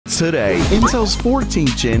Today, Intel's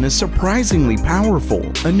 14th gen is surprisingly powerful.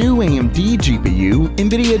 A new AMD GPU,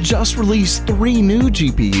 Nvidia just released 3 new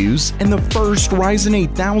GPUs, and the first Ryzen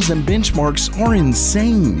 8000 benchmarks are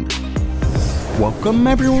insane. Welcome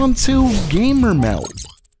everyone to Gamer Meld.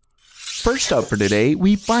 First up for today,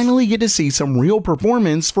 we finally get to see some real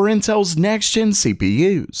performance for Intel's next-gen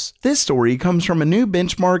CPUs. This story comes from a new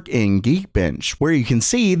benchmark in Geekbench, where you can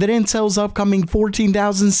see that Intel's upcoming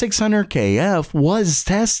 14600KF was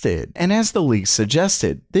tested. And as the leak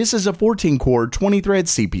suggested, this is a 14-core 20-thread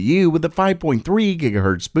CPU with a 5.3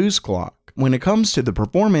 GHz boost clock. When it comes to the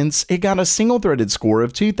performance, it got a single-threaded score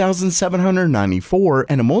of 2,794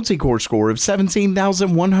 and a multi-core score of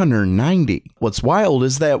 17,190. What's wild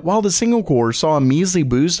is that while the single core saw a measly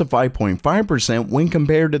boost of 5.5% when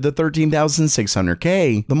compared to the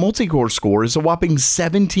 13,600K, the multi-core score is a whopping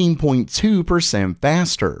 17.2%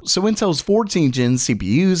 faster. So Intel's 14th gen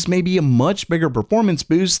CPUs may be a much bigger performance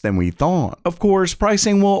boost than we thought. Of course,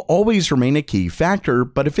 pricing will always remain a key factor,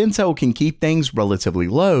 but if Intel can keep things relatively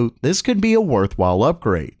low, this could be a worthwhile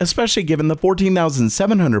upgrade, especially given the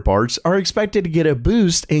 14,700 parts are expected to get a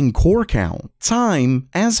boost in core count. Time,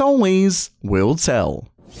 as always, will tell.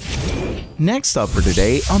 Next up for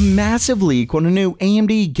today, a massive leak on a new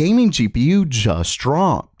AMD gaming GPU just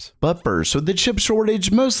dropped. But first, with the chip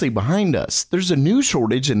shortage mostly behind us, there's a new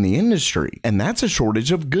shortage in the industry, and that's a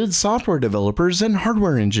shortage of good software developers and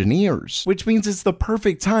hardware engineers, which means it's the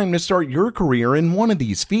perfect time to start your career in one of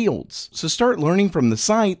these fields. So start learning from the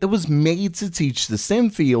site that was made to teach the STEM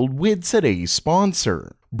field with today's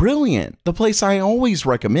sponsor. Brilliant, the place I always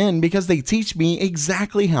recommend because they teach me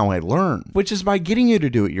exactly how I learn, which is by getting you to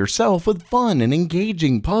do it yourself with fun and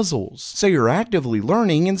engaging puzzles, so you're actively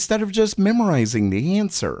learning instead of just memorizing the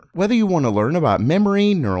answer. Whether you want to learn about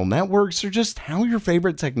memory, neural networks, or just how your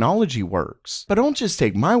favorite technology works. But don't just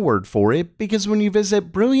take my word for it, because when you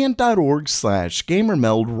visit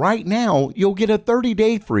brilliant.org/gamermeld right now, you'll get a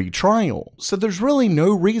 30-day free trial, so there's really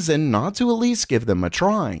no reason not to at least give them a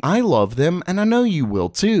try. I love them, and I know you will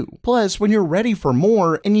too. Plus, when you're ready for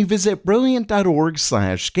more and you visit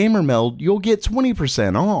brilliant.org/gamermeld, you'll get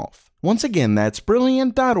 20% off. Once again, that's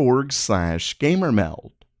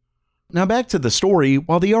brilliant.org/gamermeld. Now back to the story,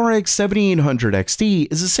 while the RX 7800 XT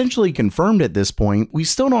is essentially confirmed at this point, we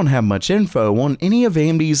still don't have much info on any of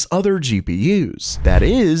AMD's other GPUs. That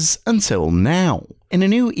is, until now. In a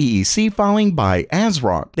new EEC filing by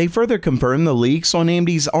ASRock, they further confirmed the leaks on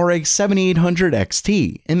AMD's RX 7800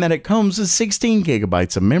 XT, in that it comes with 16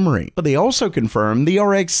 GB of memory, but they also confirmed the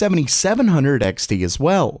RX 7700 XT as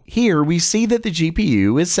well. Here we see that the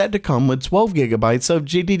GPU is set to come with 12 GB of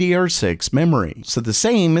GDDR6 memory, so the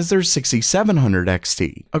same as their 6700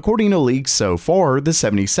 XT. According to leaks so far, the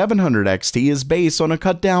 7700 XT is based on a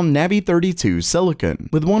cut-down Navi 32 silicon,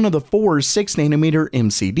 with one of the 4 6nm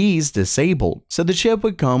MCDs disabled, so the chip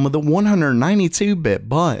would come with a 192-bit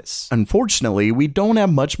bus. Unfortunately, we don't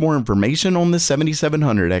have much more information on the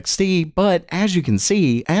 7700 XT, but as you can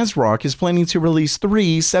see, ASRock is planning to release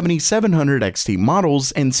 3 7700 XT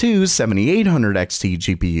models and 2 7800 XT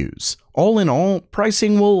GPUs. All in all,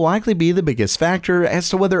 pricing will likely be the biggest factor as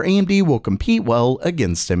to whether AMD will compete well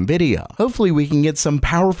against Nvidia. Hopefully we can get some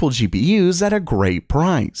powerful GPUs at a great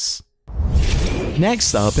price.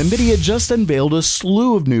 Next up, Nvidia just unveiled a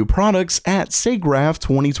slew of new products at SIGGRAPH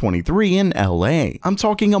 2023 in LA. I'm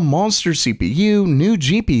talking a monster CPU, new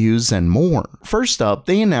GPUs, and more. First up,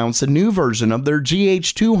 they announced a new version of their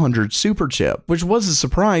GH200 superchip, which was a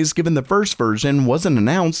surprise given the first version wasn't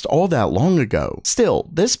announced all that long ago. Still,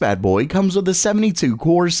 this bad boy comes with a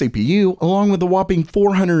 72-core CPU along with a whopping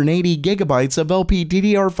 480 GB of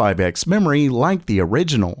LPDDR5X memory like the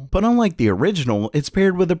original. But unlike the original, it's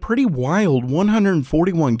paired with a pretty wild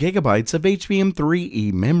 141 GB of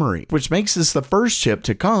HBM3E memory, which makes this the first chip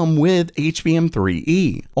to come with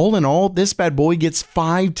HBM3E. All in all, this bad boy gets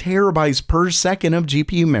 5 TB per second of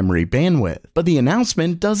GPU memory bandwidth. But the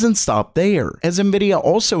announcement doesn't stop there, as Nvidia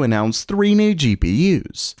also announced 3 new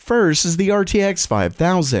GPUs. First is the RTX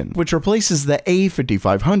 5000, which replaces the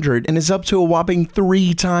A5500 and is up to a whopping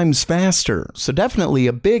 3 times faster, so definitely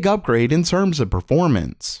a big upgrade in terms of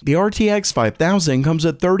performance. The RTX 5000 comes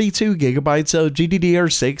with 32 GB of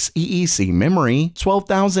GDDR6 EEC memory,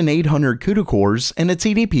 12,800 CUDA cores, and a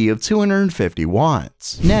TDP of 250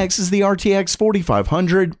 watts. Next is the RTX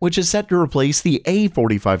 4500, which is set to replace the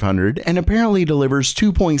A4500 and apparently delivers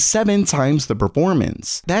 2.7 times the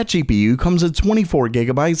performance. That GPU comes with 24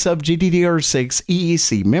 GB of GDDR6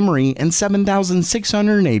 EEC memory and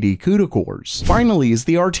 7,680 CUDA cores. Finally is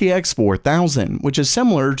the RTX 4000, which is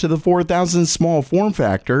similar to the 4000 small form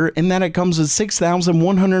factor in that it comes with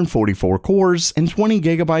 6,144 cores cores and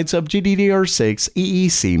 20GB of GDDR6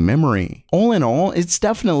 EEC memory. All in all, it's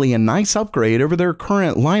definitely a nice upgrade over their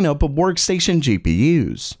current lineup of workstation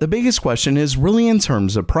GPUs. The biggest question is really in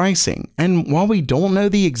terms of pricing, and while we don't know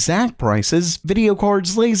the exact prices, Video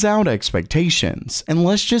Cards lays out expectations, and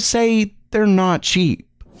let's just say they're not cheap.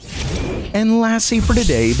 And lastly for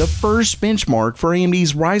today, the first benchmark for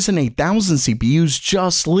AMD's Ryzen 8000 CPUs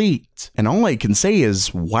just leaked. And all I can say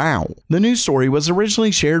is, wow. The news story was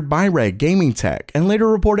originally shared by Red Gaming Tech and later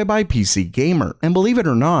reported by PC Gamer. And believe it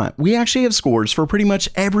or not, we actually have scores for pretty much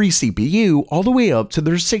every CPU all the way up to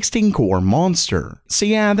their 16-core monster. So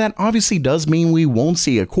yeah, that obviously does mean we won't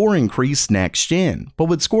see a core increase next gen. But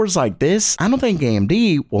with scores like this, I don't think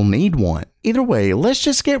AMD will need one. Either way, let's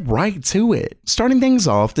just get right to it. Starting things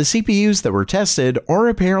off, the CPUs that were tested are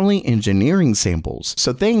apparently engineering samples,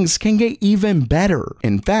 so things can get even better.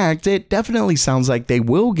 In fact, it definitely sounds like they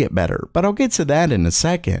will get better, but I'll get to that in a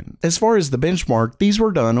second. As far as the benchmark, these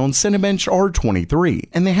were done on Cinebench R23,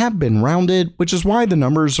 and they have been rounded, which is why the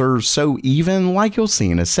numbers are so even, like you'll see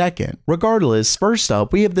in a second. Regardless, first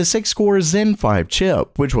up, we have the 6-core Zen 5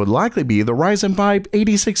 chip, which would likely be the Ryzen 5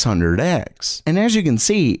 8600X. And as you can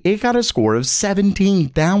see, it got a score of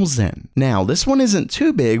 17,000. Now, this one isn't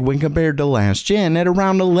too big when compared to last gen at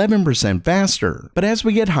around 11% faster, but as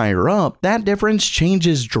we get higher up, that difference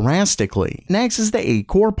changes drastically. Next is the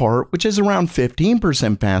 8-core part, which is around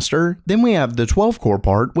 15% faster. Then we have the 12-core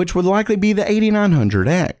part, which would likely be the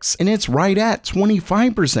 8900X, and it's right at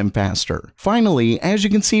 25% faster. Finally, as you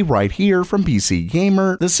can see right here from PC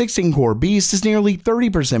Gamer, the 16-core beast is nearly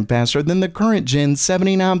 30% faster than the current gen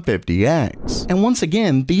 7950X. And once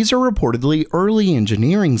again, these are reportedly early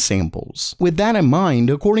engineering samples. With that in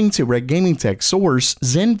mind, according to Red Gaming Tech source,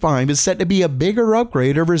 Zen 5 is set to be a bigger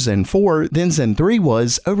upgrade over Zen 4 than Zen 3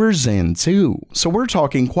 was over Zen 2. So we're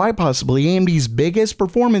talking quite possibly AMD's biggest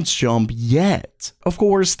performance jump yet. Of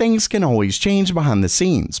course, things can always change behind the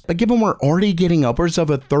scenes, but given we're already getting upwards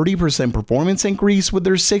of a 30% performance increase with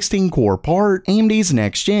their 16-core part, AMD's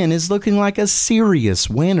next gen is looking like a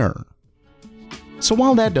serious winner. So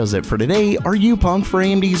while that does it for today, are you pumped for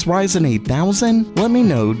AMD's Ryzen 8000? Let me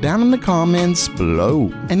know down in the comments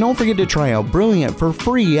below. And don't forget to try out Brilliant for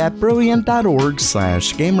free at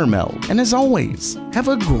brilliant.org/gamermeld. And as always, have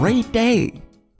a great day.